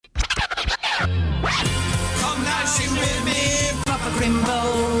Come now, sing with me, Papa Crimbo.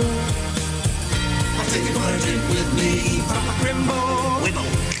 I'll take you for a drink with me, Papa Crimbo. Wibble.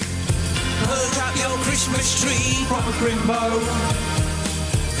 Put up your Christmas tree, Papa Crimbo.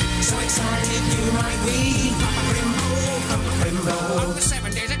 So excited you might be, Papa Crimbo, Papa Crimbo. On the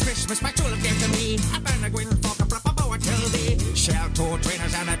 7 days of Christmas, my true love gave to me a penguin for a proper bow till thee. Shell-toe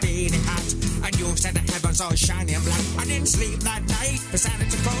trainers and a beanie hat, and you said the heavens all shiny and black. I didn't sleep that night for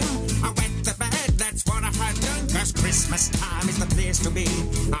sanity phone. I went to bed, that's what I had done. Cause Christmas time is the place to be.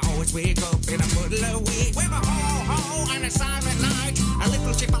 I always wake up in a puddle of wheat with a ho-ho and a silent night. A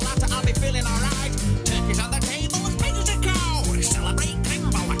little chipolata, I'll be feeling alright. Turkey's on the table as big as a cow. Celebrate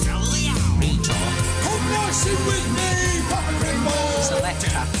Crimbo, I tell you. Come now, sing with me, Papa Crimbo.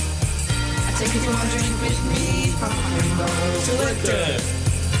 Selecta. I take you for a drink with me, Papa Crimbo. Selecta.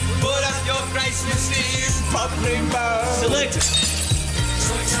 Put up your Christmas tree, Papa Crimbo. Selecta.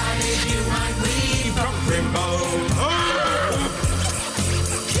 So excited you might be, Papa Crimbo.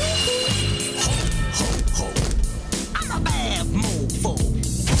 I'm a bad mofo.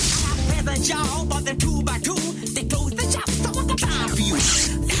 I got presents, y'all, bought them 2 by 2. They closed the shop, so I got time for you.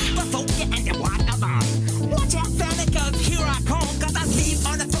 Super funky and you want about. Watch out, Santa, cause here I come. Cause I sleep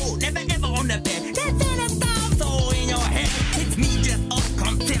on the floor, never ever on the bed. That Santa's down, so in your head. It's me just up,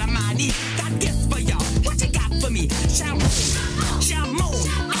 come sit on my knee. Got gifts for y'all, what you got for me?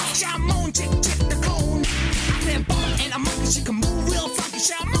 Shamoon, chick, chick, the cone. I said, bump and a monkey, she can move real funky.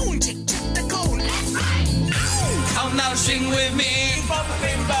 Shamoon, chick, chick, the cone. That's right. Come now, sing with me, Papa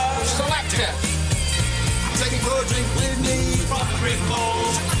Crimbo. Selecta. Take you for a drink with me, Papa Crimbo.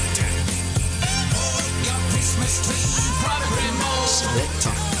 Your Christmas tree, Papa Crimbo.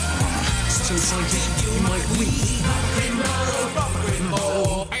 Selecta. So excited you might weep. Papa Crimbo, Papa Crimbo.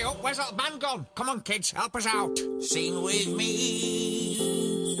 Hey, oh, where's that band gone? Come on, kids, help us out. Sing with me.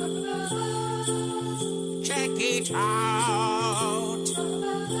 Check it out.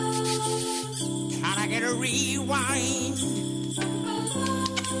 Can I get a rewind?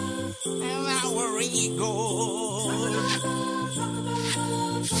 And our ego.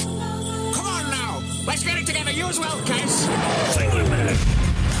 Come on now, let's get it together. You as well, kids. Sing with me.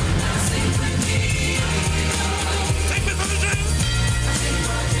 Take me for the drink.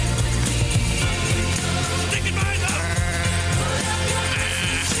 Stick it by the.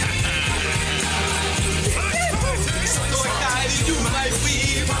 So excited you might be,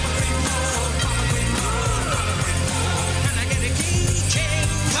 Papa Crimbo. Can I get a key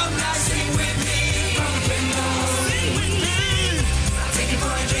change? Come now, sing with me, Papa Crimbo. Sing with me. Take you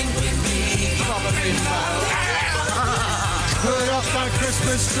for a drink with me, Papa Crimbo. Put up my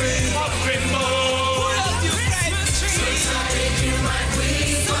Christmas tree. Papa Crimbo. Put up your Christmas tree. So excited you might